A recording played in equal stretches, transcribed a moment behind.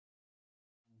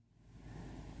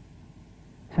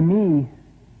to me,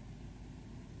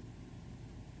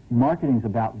 marketing is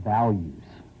about values.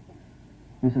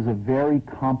 This is a very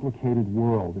complicated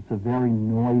world. It's a very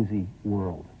noisy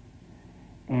world.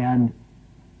 And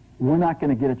we're not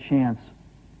going to get a chance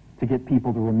to get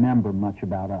people to remember much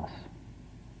about us.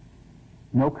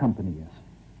 No company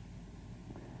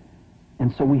is.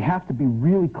 And so we have to be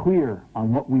really clear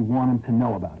on what we want them to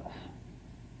know about us.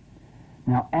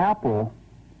 Now, Apple,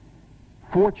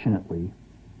 fortunately,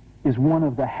 is one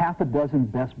of the half a dozen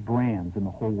best brands in the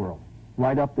whole world.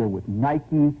 Right up there with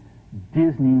Nike,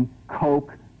 Disney,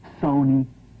 Coke, Sony.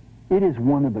 It is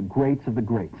one of the greats of the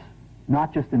greats,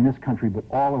 not just in this country, but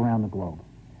all around the globe.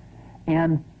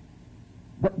 And,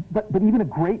 but even a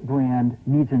great brand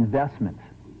needs investment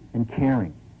and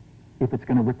caring if it's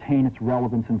going to retain its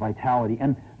relevance and vitality.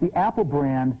 And the Apple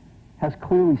brand has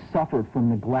clearly suffered from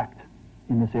neglect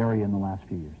in this area in the last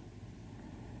few years.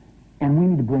 And we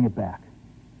need to bring it back.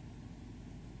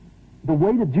 The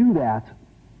way to do that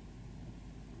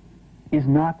is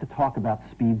not to talk about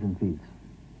speeds and feeds.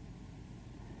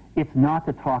 It's not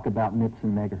to talk about MIPS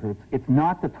and megahertz. It's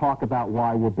not to talk about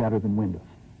why we're better than Windows.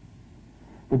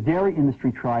 The dairy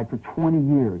industry tried for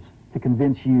 20 years to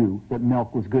convince you that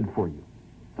milk was good for you.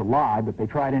 It's a lie, but they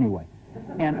tried anyway.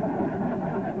 And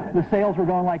the sales were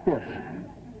going like this.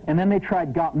 And then they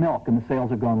tried Got Milk, and the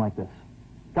sales are going like this.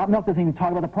 Got Milk doesn't even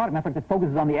talk about the product. Matter of fact, it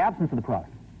focuses on the absence of the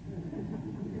product.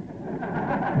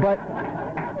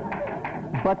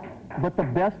 But the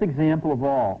best example of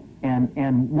all,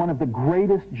 and one of the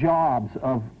greatest jobs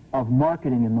of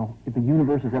marketing the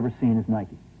universe has ever seen is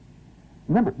Nike.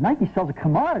 Remember, Nike sells a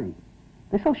commodity.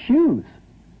 They sell shoes.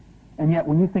 And yet,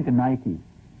 when you think of Nike,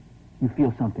 you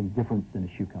feel something different than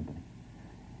a shoe company.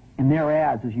 In their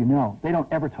ads, as you know, they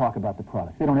don't ever talk about the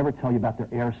product. They don't ever tell you about their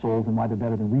air soles and why they're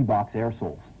better than Reebok's air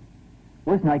soles.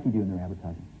 What does Nike do in their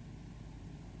advertising?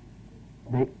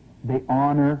 They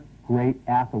honor great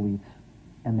athletes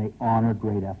and they honor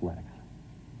great athletics.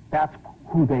 That's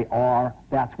who they are.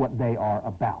 That's what they are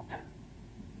about.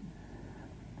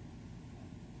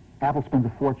 Apple spends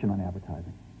a fortune on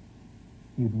advertising.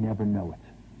 You'd never know it.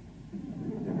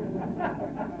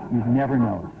 You'd never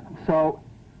know it. So,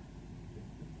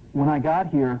 when I got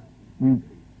here,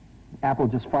 Apple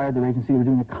just fired their agency. We were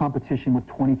doing a competition with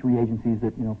 23 agencies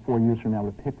that, 4 years from now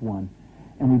would have picked one.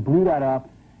 And we blew that up,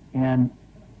 and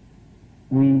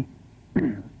we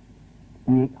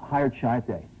hired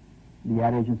Chiat, the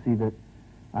ad agency that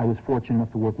I was fortunate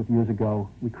enough to work with years ago.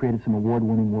 We created some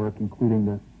award-winning work, including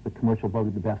the commercial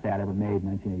voted the best ad ever made in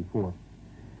 1984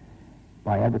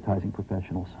 by advertising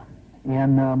professionals.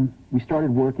 And we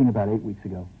started working about 8 weeks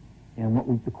ago.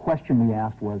 And the question we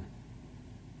asked was,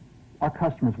 our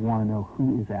customers want to know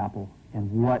who is Apple and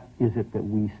what is it that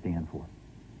we stand for?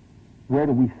 Where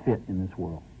do we fit in this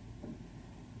world?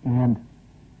 And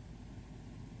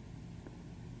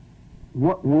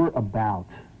what we're about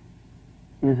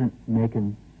isn't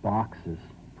making boxes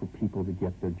for people to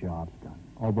get their jobs done,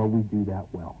 although we do that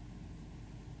well.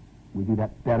 We do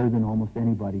that better than almost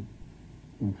anybody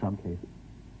in some cases.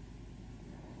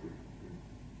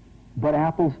 But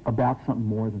Apple's about something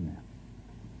more than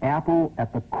that. Apple,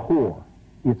 at the core,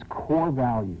 its core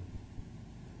value,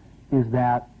 is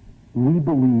that we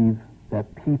believe that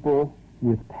people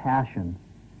with passion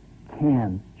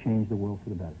can change the world for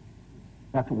the better.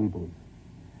 That's what we believe.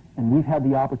 And we've had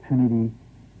the opportunity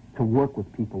to work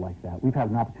with people like that. We've had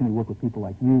an opportunity to work with people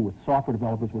like you, with software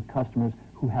developers, with customers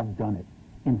who have done it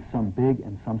in some big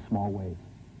and some small ways.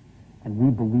 And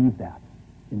we believe that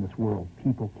in this world,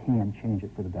 people can change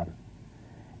it for the better.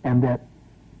 And that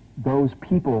those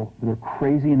people that are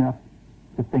crazy enough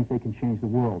to think they can change the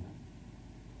world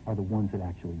are the ones that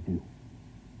actually do.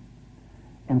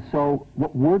 And so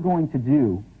what we're going to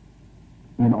do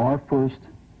in our first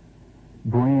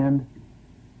brand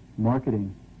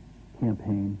marketing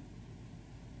campaign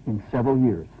in several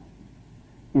years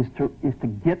is to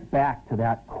get back to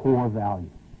that core value.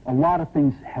 A lot of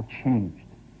things have changed.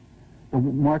 The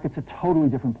market's a totally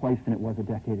different place than it was a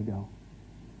decade ago.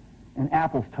 And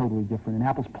Apple's totally different, and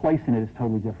Apple's place in it is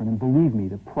totally different. And believe me,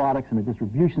 the products and the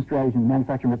distribution strategies and the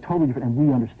manufacturing are totally different, and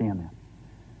we understand that.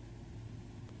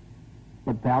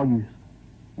 But values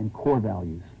and core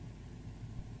values,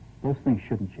 those things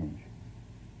shouldn't change.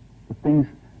 The things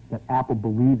that Apple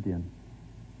believed in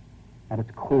at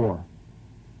its core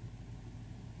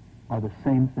are the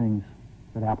same things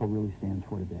that Apple really stands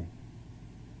for today.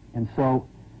 And so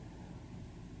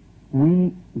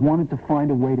we wanted to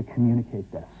find a way to communicate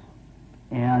this.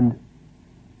 And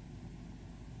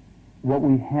what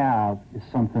we have is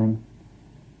something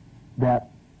that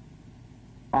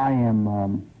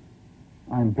I'm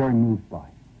very moved by.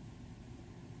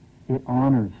 It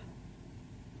honors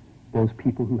those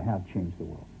people who have changed the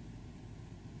world.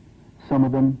 Some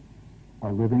of them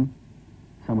are living,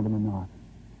 some of them are not.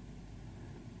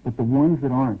 But the ones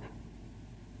that aren't,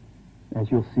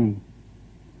 as you'll see,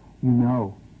 you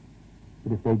know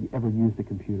that if they'd ever used a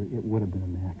computer, it would have been a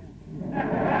Mac.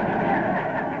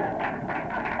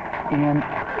 And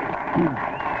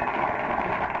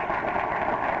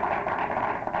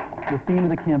the theme of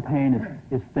the campaign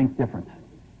is think different.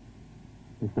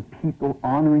 It's the people,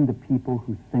 honoring the people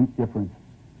who think different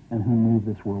and who move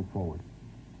this world forward.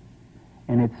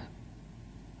 And it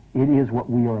is what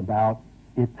we are about.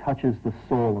 It touches the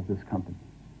soul of this company.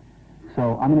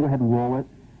 So I'm going to go ahead and roll it,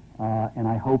 and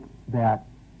I hope that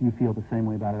you feel the same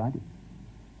way about it I do.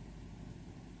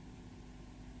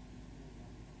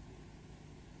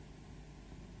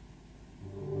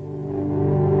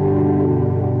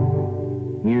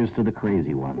 Here's to the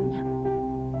crazy ones,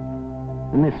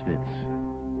 the misfits,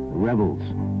 the rebels,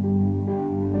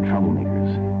 the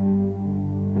troublemakers,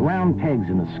 the round pegs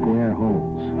in the square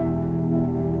holes,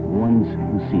 the ones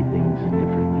who see things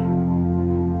differently.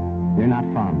 They're not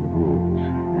fond of rules,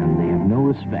 and they have no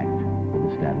respect for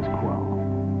the status quo.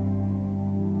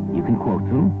 You can quote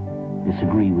them,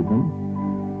 disagree with them,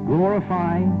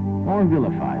 glorify or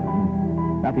vilify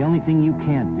them, but the only thing you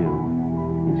can't do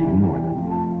is ignore them.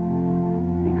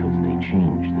 Because they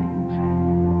change things.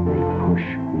 They push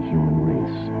the human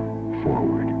race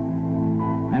forward.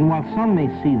 And while some may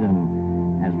see them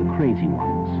as the crazy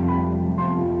ones,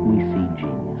 we see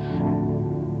genius.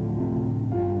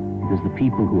 Because the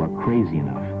people who are crazy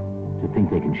enough to think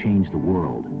they can change the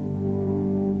world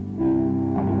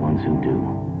are the ones who do.